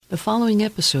The following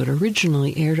episode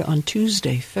originally aired on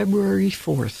Tuesday, February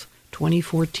 4th,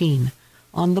 2014,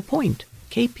 on The Point,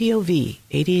 KPOV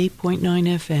 88.9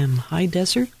 FM, High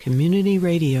Desert Community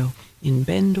Radio in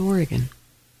Bend, Oregon.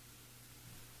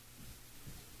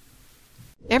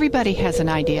 Everybody has an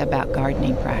idea about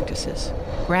gardening practices.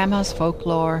 Grandma's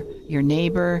folklore, your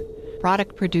neighbor,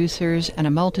 product producers, and a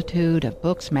multitude of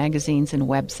books, magazines, and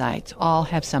websites all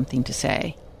have something to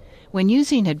say. When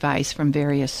using advice from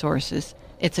various sources,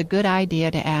 it's a good idea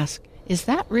to ask, is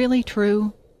that really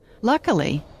true?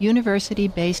 Luckily,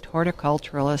 university-based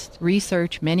horticulturalists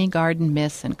research many garden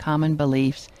myths and common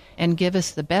beliefs and give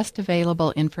us the best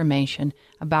available information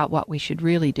about what we should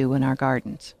really do in our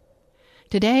gardens.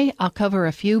 Today, I'll cover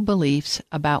a few beliefs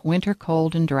about winter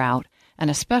cold and drought, and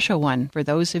a special one for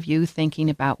those of you thinking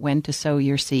about when to sow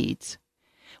your seeds.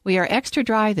 We are extra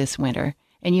dry this winter,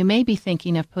 and you may be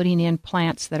thinking of putting in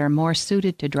plants that are more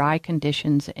suited to dry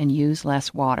conditions and use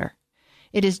less water.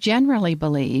 It is generally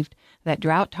believed that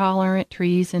drought-tolerant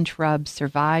trees and shrubs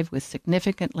survive with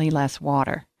significantly less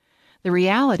water. The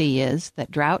reality is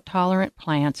that drought-tolerant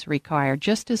plants require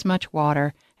just as much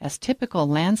water as typical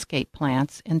landscape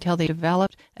plants until they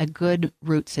develop a good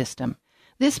root system.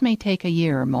 This may take a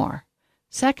year or more.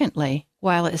 Secondly,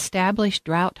 while established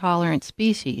drought-tolerant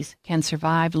species can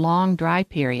survive long dry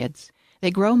periods, they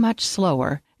grow much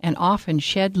slower and often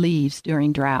shed leaves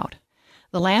during drought.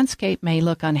 The landscape may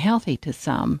look unhealthy to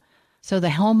some, so the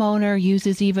homeowner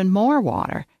uses even more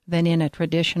water than in a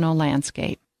traditional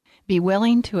landscape. Be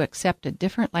willing to accept a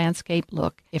different landscape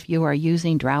look if you are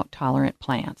using drought-tolerant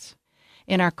plants.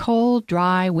 In our cold,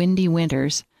 dry, windy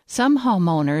winters, some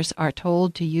homeowners are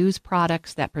told to use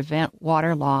products that prevent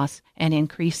water loss and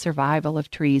increase survival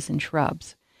of trees and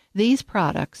shrubs. These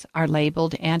products are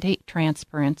labeled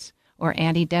anti-transpirants or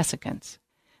anti-desiccants.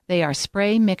 They are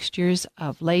spray mixtures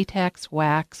of latex,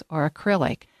 wax, or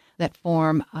acrylic that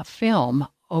form a film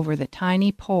over the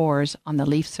tiny pores on the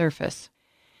leaf surface.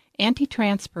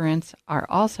 Anti-transpirants are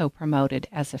also promoted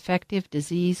as effective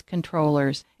disease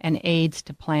controllers and aids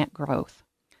to plant growth.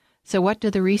 So what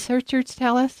do the researchers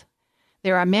tell us?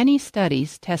 There are many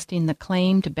studies testing the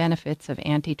claimed benefits of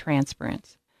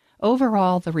anti-transpirants.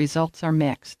 Overall, the results are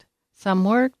mixed. Some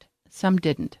worked, some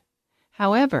didn't.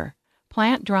 However,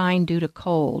 plant drying due to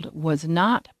cold was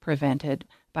not prevented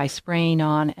by spraying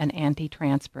on an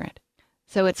anti-transpirant.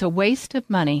 So it's a waste of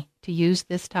money to use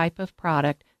this type of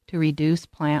product to reduce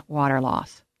plant water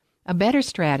loss. A better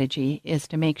strategy is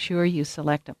to make sure you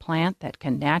select a plant that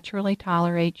can naturally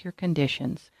tolerate your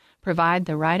conditions, provide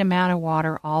the right amount of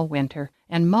water all winter,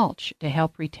 and mulch to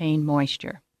help retain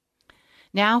moisture.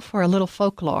 Now for a little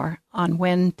folklore on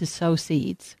when to sow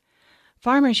seeds.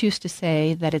 Farmers used to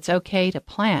say that it's okay to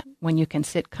plant when you can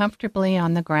sit comfortably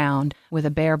on the ground with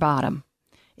a bare bottom.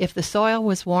 If the soil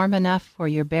was warm enough for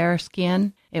your bare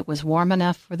skin, it was warm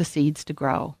enough for the seeds to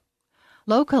grow.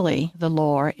 Locally, the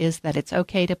lore is that it's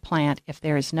okay to plant if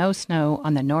there is no snow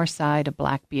on the north side of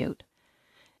Black Butte.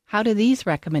 How do these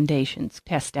recommendations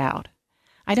test out?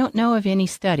 I don't know of any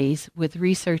studies with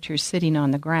researchers sitting on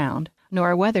the ground,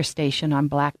 nor a weather station on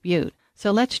Black Butte,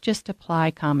 so let's just apply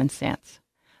common sense.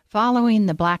 Following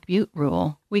the Black Butte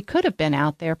rule, we could have been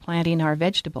out there planting our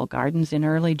vegetable gardens in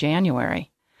early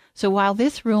January. So while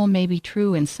this rule may be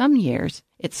true in some years,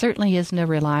 it certainly isn't a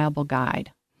reliable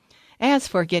guide. As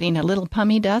for getting a little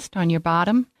pumice dust on your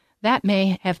bottom, that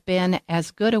may have been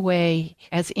as good a way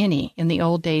as any in the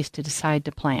old days to decide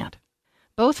to plant.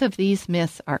 Both of these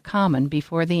myths are common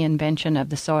before the invention of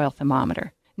the soil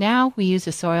thermometer. Now we use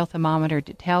a soil thermometer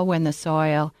to tell when the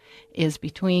soil is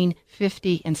between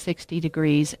 50 and 60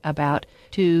 degrees, about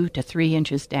 2 to 3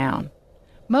 inches down.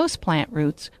 Most plant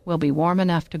roots will be warm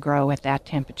enough to grow at that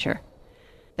temperature.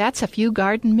 That's a few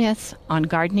garden myths on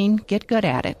gardening. Get good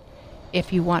at it.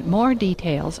 If you want more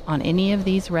details on any of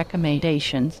these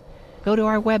recommendations, go to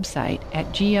our website at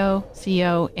gocomga.com.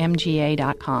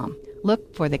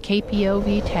 Look for the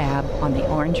KPOV tab on the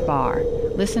orange bar.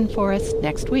 Listen for us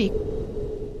next week.